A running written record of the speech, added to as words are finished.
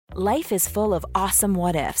Life is full of awesome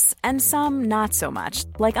what-ifs, and some not so much,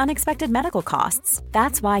 like unexpected medical costs.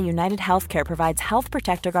 That's why United Healthcare provides Health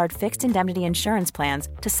Protector Guard fixed indemnity insurance plans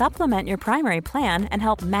to supplement your primary plan and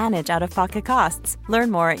help manage out-of-pocket costs.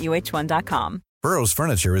 Learn more at uh1.com. Burrow's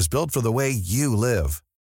furniture is built for the way you live.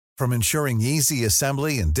 From ensuring easy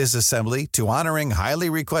assembly and disassembly to honoring highly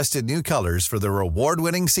requested new colors for their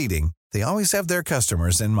award-winning seating, they always have their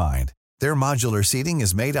customers in mind. Their modular seating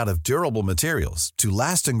is made out of durable materials to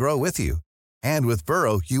last and grow with you. And with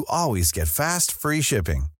Burrow, you always get fast, free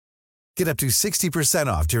shipping. Get up to 60%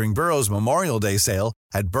 off during Burrow's Memorial Day sale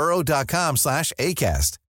at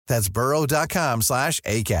burrow.com/ACAST. That's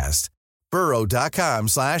burrow.com/ACAST.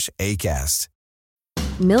 burrow.com/ACAST.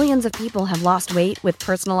 Millions of people have lost weight with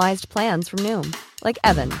personalized plans from Noom. Like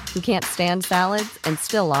Evan, who can't stand salads and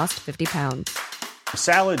still lost 50 pounds.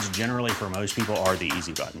 Salads generally for most people are the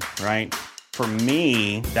easy button, right? For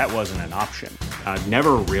me, that wasn't an option. I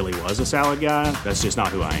never really was a salad guy. That's just not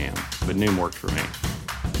who I am. But Noom worked for me.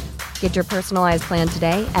 Get your personalized plan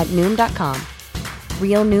today at Noom.com.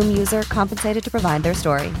 Real Noom user compensated to provide their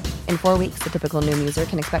story. In 4 weeks, the typical Noom user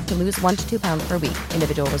can expect to lose 1 to 2 pounds per week.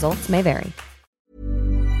 Individual results may vary.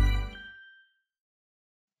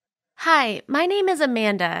 Hi, my name is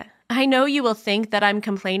Amanda. I know you will think that I'm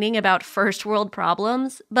complaining about first world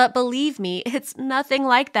problems, but believe me, it's nothing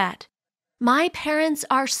like that. My parents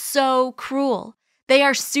are so cruel. They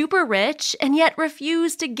are super rich and yet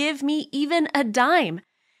refuse to give me even a dime.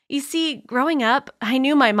 You see, growing up, I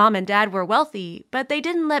knew my mom and dad were wealthy, but they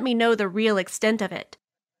didn't let me know the real extent of it.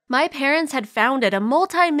 My parents had founded a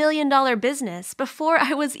multi-million-dollar business before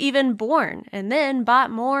I was even born, and then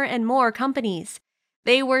bought more and more companies.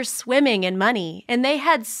 They were swimming in money, and they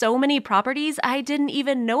had so many properties I didn't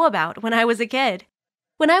even know about when I was a kid.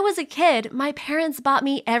 When I was a kid, my parents bought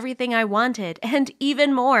me everything I wanted, and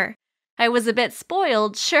even more. I was a bit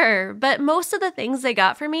spoiled, sure, but most of the things they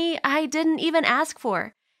got for me, I didn't even ask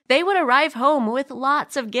for. They would arrive home with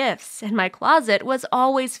lots of gifts, and my closet was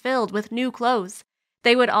always filled with new clothes.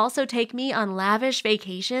 They would also take me on lavish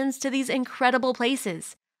vacations to these incredible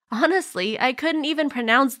places. Honestly, I couldn't even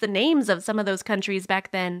pronounce the names of some of those countries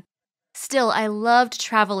back then. Still, I loved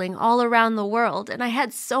traveling all around the world, and I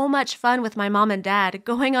had so much fun with my mom and dad,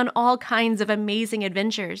 going on all kinds of amazing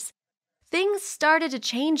adventures. Things started to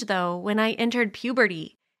change, though, when I entered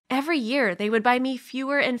puberty. Every year, they would buy me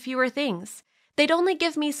fewer and fewer things. They'd only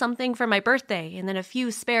give me something for my birthday, and then a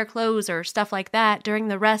few spare clothes or stuff like that during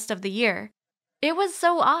the rest of the year. It was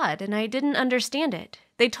so odd, and I didn't understand it.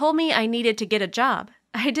 They told me I needed to get a job.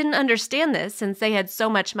 I didn't understand this since they had so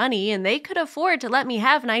much money and they could afford to let me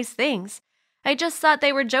have nice things. I just thought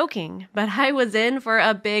they were joking, but I was in for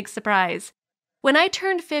a big surprise. When I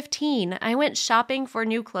turned 15, I went shopping for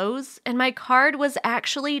new clothes and my card was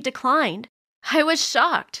actually declined. I was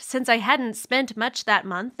shocked since I hadn't spent much that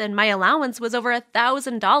month and my allowance was over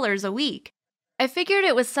 $1,000 a week. I figured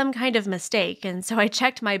it was some kind of mistake, and so I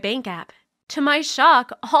checked my bank app. To my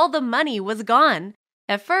shock, all the money was gone.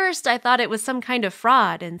 At first, I thought it was some kind of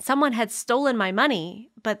fraud and someone had stolen my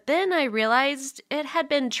money, but then I realized it had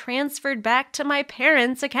been transferred back to my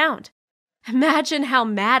parents' account. Imagine how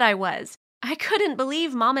mad I was. I couldn't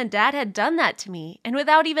believe Mom and Dad had done that to me, and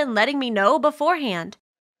without even letting me know beforehand.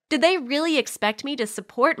 Did they really expect me to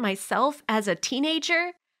support myself as a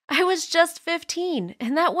teenager? I was just 15,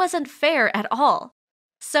 and that wasn't fair at all.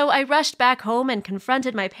 So I rushed back home and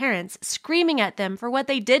confronted my parents, screaming at them for what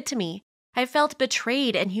they did to me. I felt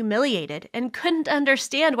betrayed and humiliated and couldn't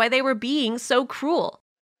understand why they were being so cruel.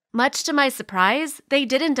 Much to my surprise, they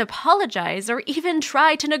didn't apologize or even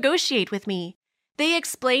try to negotiate with me. They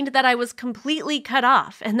explained that I was completely cut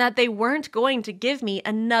off and that they weren't going to give me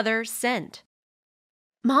another cent.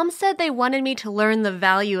 Mom said they wanted me to learn the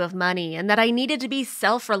value of money and that I needed to be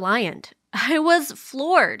self-reliant. I was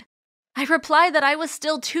floored. I replied that I was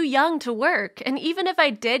still too young to work, and even if I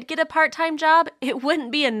did get a part-time job, it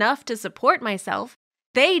wouldn't be enough to support myself.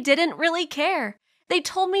 They didn't really care. They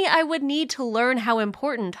told me I would need to learn how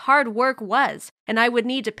important hard work was, and I would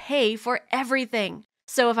need to pay for everything.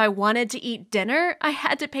 So if I wanted to eat dinner, I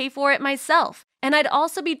had to pay for it myself, and I'd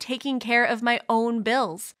also be taking care of my own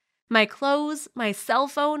bills. My clothes, my cell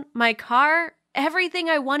phone, my car, everything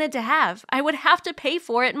I wanted to have, I would have to pay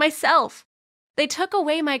for it myself. They took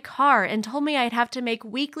away my car and told me I'd have to make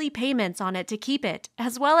weekly payments on it to keep it,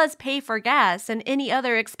 as well as pay for gas and any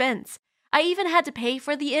other expense. I even had to pay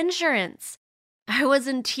for the insurance. I was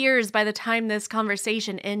in tears by the time this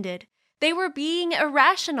conversation ended. They were being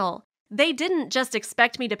irrational. They didn't just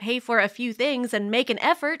expect me to pay for a few things and make an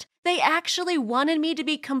effort. They actually wanted me to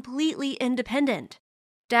be completely independent.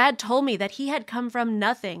 Dad told me that he had come from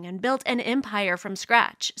nothing and built an empire from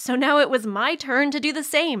scratch, so now it was my turn to do the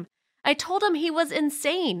same. I told him he was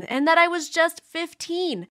insane and that I was just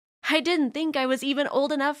 15. I didn't think I was even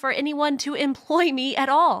old enough for anyone to employ me at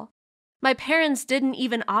all. My parents didn't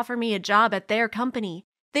even offer me a job at their company.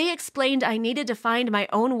 They explained I needed to find my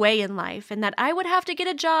own way in life and that I would have to get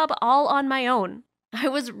a job all on my own. I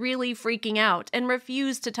was really freaking out and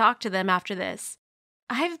refused to talk to them after this.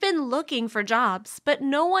 I've been looking for jobs, but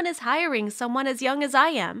no one is hiring someone as young as I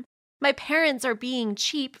am. My parents are being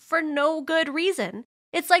cheap for no good reason.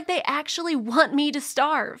 It's like they actually want me to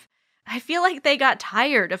starve. I feel like they got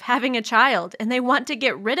tired of having a child and they want to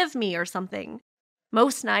get rid of me or something.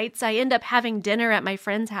 Most nights, I end up having dinner at my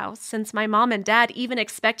friend's house since my mom and dad even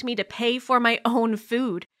expect me to pay for my own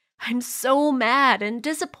food. I'm so mad and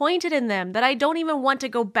disappointed in them that I don't even want to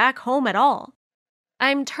go back home at all.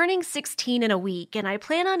 I'm turning 16 in a week, and I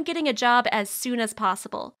plan on getting a job as soon as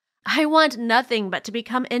possible. I want nothing but to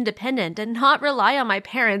become independent and not rely on my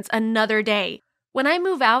parents another day. When I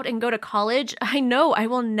move out and go to college, I know I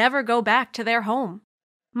will never go back to their home.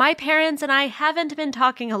 My parents and I haven't been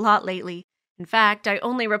talking a lot lately. In fact, I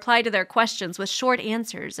only reply to their questions with short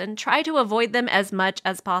answers and try to avoid them as much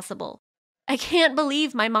as possible. I can't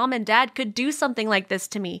believe my mom and dad could do something like this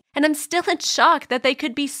to me, and I'm still in shock that they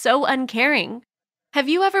could be so uncaring. Have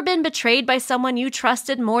you ever been betrayed by someone you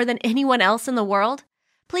trusted more than anyone else in the world?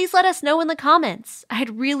 Please let us know in the comments.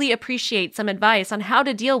 I'd really appreciate some advice on how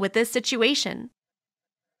to deal with this situation.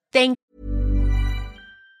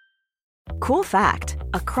 Cool fact,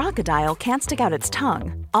 a crocodile can't stick out its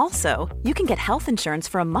tongue. Also, you can get health insurance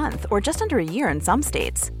for a month or just under a year in some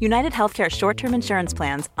states. United Healthcare short-term insurance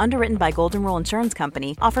plans, underwritten by Golden Rule Insurance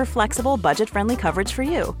Company, offer flexible, budget-friendly coverage for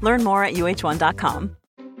you. Learn more at uh1.com.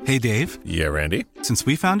 Hey, Dave. Yeah, Randy. Since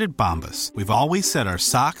we founded Bombas, we've always said our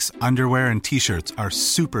socks, underwear, and T-shirts are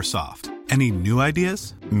super soft. Any new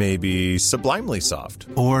ideas? Maybe sublimely soft.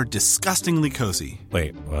 Or disgustingly cozy.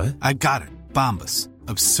 Wait, what? I got it. Bombas.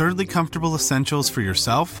 Absurdly comfortable essentials for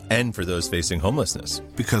yourself and for those facing homelessness.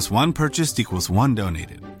 Because one purchased equals one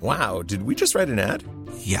donated. Wow, did we just write an ad?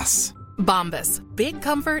 Yes. Bombas. Big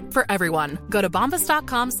comfort for everyone. Go to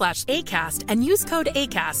bombas.com/ACAST and use code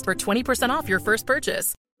ACAST for 20% off your first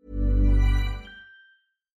purchase.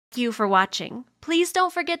 Thank you for watching. Please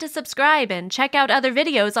don't forget to subscribe and check out other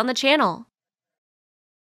videos on the channel.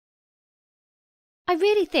 I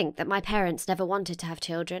really think that my parents never wanted to have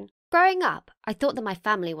children. Growing up, I thought that my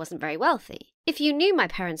family wasn't very wealthy. If you knew my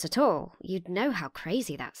parents at all, you'd know how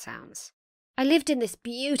crazy that sounds. I lived in this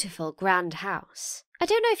beautiful, grand house. I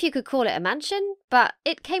don't know if you could call it a mansion, but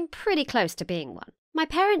it came pretty close to being one. My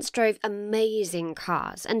parents drove amazing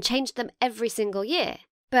cars and changed them every single year.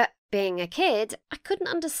 But being a kid, I couldn't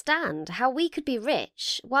understand how we could be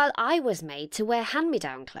rich while I was made to wear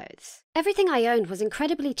hand-me-down clothes. Everything I owned was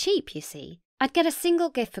incredibly cheap, you see. I'd get a single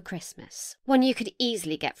gift for Christmas, one you could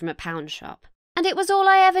easily get from a pound shop. And it was all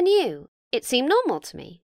I ever knew. It seemed normal to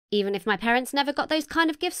me, even if my parents never got those kind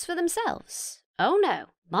of gifts for themselves. Oh no,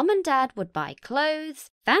 Mum and Dad would buy clothes,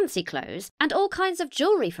 fancy clothes, and all kinds of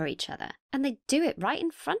jewellery for each other, and they'd do it right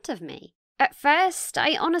in front of me. At first,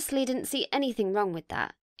 I honestly didn't see anything wrong with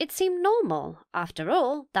that. It seemed normal. After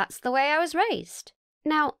all, that's the way I was raised.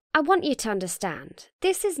 Now, I want you to understand,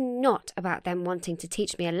 this is not about them wanting to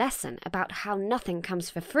teach me a lesson about how nothing comes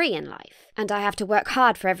for free in life, and I have to work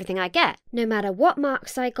hard for everything I get. No matter what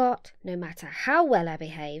marks I got, no matter how well I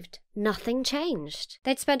behaved, nothing changed.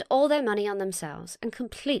 They'd spend all their money on themselves and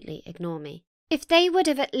completely ignore me. If they would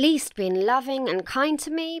have at least been loving and kind to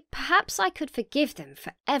me, perhaps I could forgive them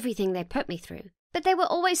for everything they put me through. But they were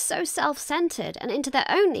always so self-centered and into their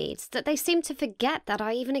own needs that they seemed to forget that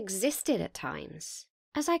I even existed at times.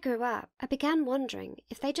 As I grew up, I began wondering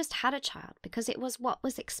if they just had a child because it was what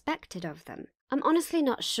was expected of them. I'm honestly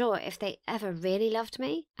not sure if they ever really loved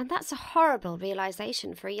me, and that's a horrible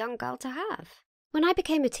realization for a young girl to have. When I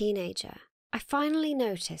became a teenager, I finally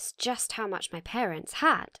noticed just how much my parents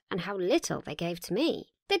had and how little they gave to me.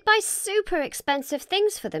 They'd buy super expensive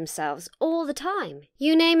things for themselves all the time.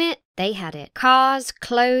 You name it, they had it. Cars,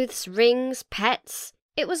 clothes, rings, pets.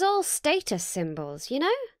 It was all status symbols, you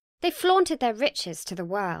know? They flaunted their riches to the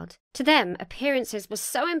world. To them, appearances were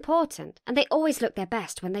so important, and they always looked their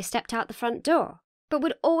best when they stepped out the front door, but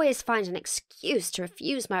would always find an excuse to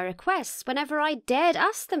refuse my requests whenever I dared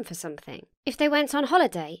ask them for something. If they went on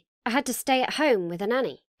holiday, I had to stay at home with a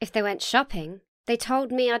nanny. If they went shopping, they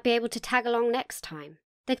told me I'd be able to tag along next time.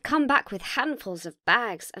 They'd come back with handfuls of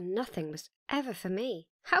bags, and nothing was ever for me.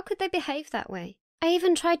 How could they behave that way? I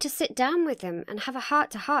even tried to sit down with them and have a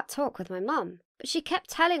heart-to-heart talk with my mum, but she kept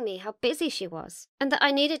telling me how busy she was and that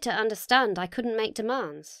I needed to understand I couldn't make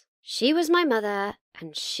demands. She was my mother,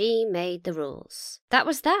 and she made the rules. That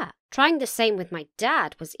was that. Trying the same with my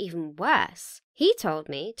dad was even worse. He told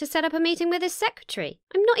me to set up a meeting with his secretary.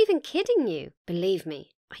 I'm not even kidding you. Believe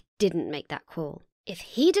me, I didn't make that call. If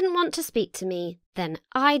he didn't want to speak to me, then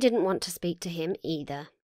I didn't want to speak to him either.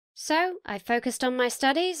 So I focused on my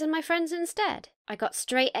studies and my friends instead. I got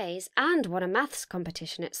straight A's and won a maths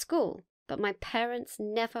competition at school. But my parents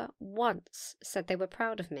never once said they were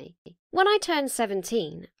proud of me. When I turned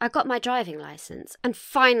 17, I got my driving license and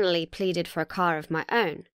finally pleaded for a car of my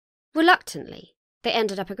own. Reluctantly, they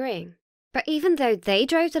ended up agreeing. But even though they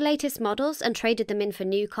drove the latest models and traded them in for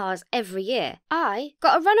new cars every year, I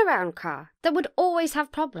got a runaround car that would always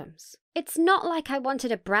have problems. It's not like I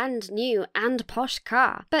wanted a brand new and posh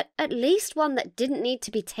car, but at least one that didn't need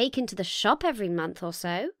to be taken to the shop every month or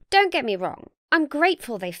so. Don't get me wrong. I'm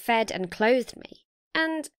grateful they fed and clothed me,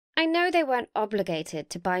 and I know they weren't obligated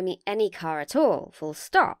to buy me any car at all, full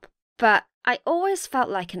stop, but I always felt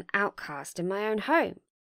like an outcast in my own home,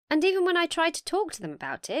 and even when I tried to talk to them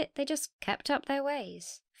about it, they just kept up their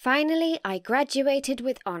ways. Finally, I graduated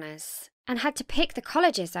with honours, and had to pick the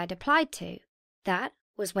colleges I'd applied to. That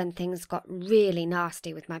was when things got really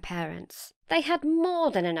nasty with my parents. They had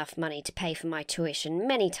more than enough money to pay for my tuition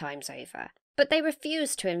many times over, but they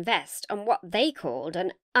refused to invest on what they called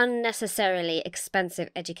an unnecessarily expensive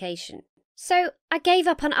education. So I gave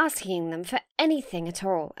up on asking them for anything at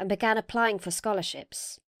all and began applying for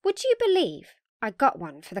scholarships. Would you believe I got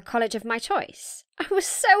one for the college of my choice? I was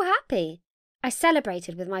so happy. I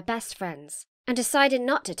celebrated with my best friends and decided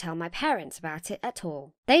not to tell my parents about it at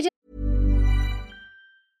all.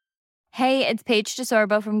 Hey, it's Paige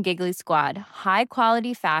DeSorbo from Giggly Squad. High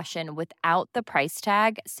quality fashion without the price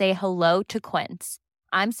tag. Say hello to Quince.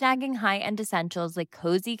 I'm snagging high-end essentials like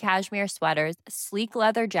cozy cashmere sweaters, sleek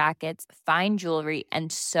leather jackets, fine jewelry,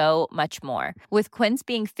 and so much more. With Quince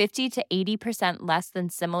being 50 to 80% less than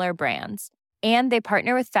similar brands. And they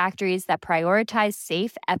partner with factories that prioritize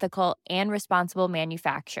safe, ethical, and responsible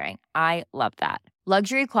manufacturing. I love that.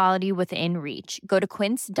 Luxury quality within reach. Go to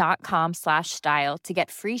quince.com/style to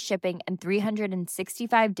get free shipping and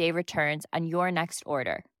 365-day returns on your next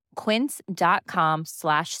order.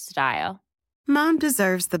 Quince.com/style. Mom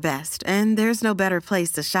deserves the best, and there's no better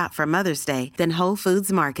place to shop for Mother's Day than Whole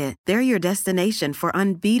Foods Market. They're your destination for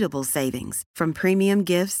unbeatable savings, from premium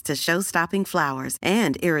gifts to show-stopping flowers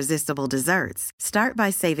and irresistible desserts. Start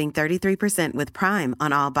by saving 33% with Prime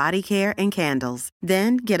on all body care and candles.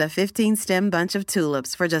 Then get a 15-stem bunch of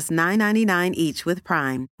tulips for just $9.99 each with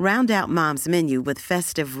Prime. Round out Mom's menu with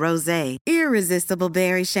festive rosé, irresistible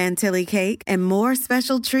berry chantilly cake, and more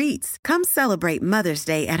special treats. Come celebrate Mother's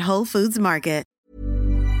Day at Whole Foods Market.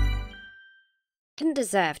 Didn't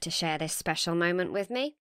deserve to share this special moment with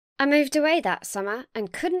me. I moved away that summer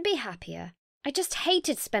and couldn't be happier. I just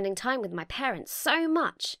hated spending time with my parents so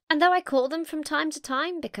much. And though I call them from time to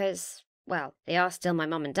time because, well, they are still my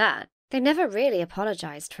mum and dad, they never really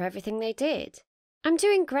apologised for everything they did. I'm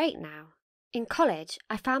doing great now. In college,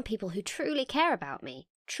 I found people who truly care about me,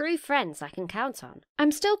 true friends I can count on.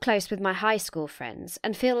 I'm still close with my high school friends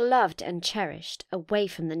and feel loved and cherished away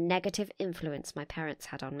from the negative influence my parents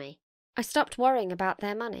had on me. I stopped worrying about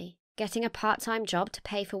their money, getting a part-time job to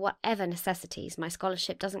pay for whatever necessities my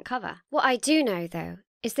scholarship doesn't cover. What I do know, though,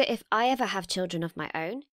 is that if I ever have children of my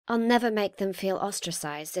own, I'll never make them feel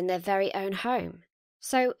ostracised in their very own home.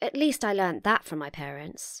 So at least I learned that from my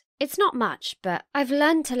parents. It's not much, but I've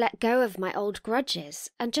learned to let go of my old grudges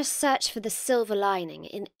and just search for the silver lining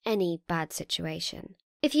in any bad situation.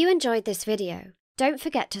 If you enjoyed this video, don't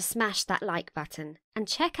forget to smash that like button and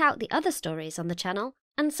check out the other stories on the channel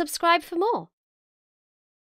and subscribe for more.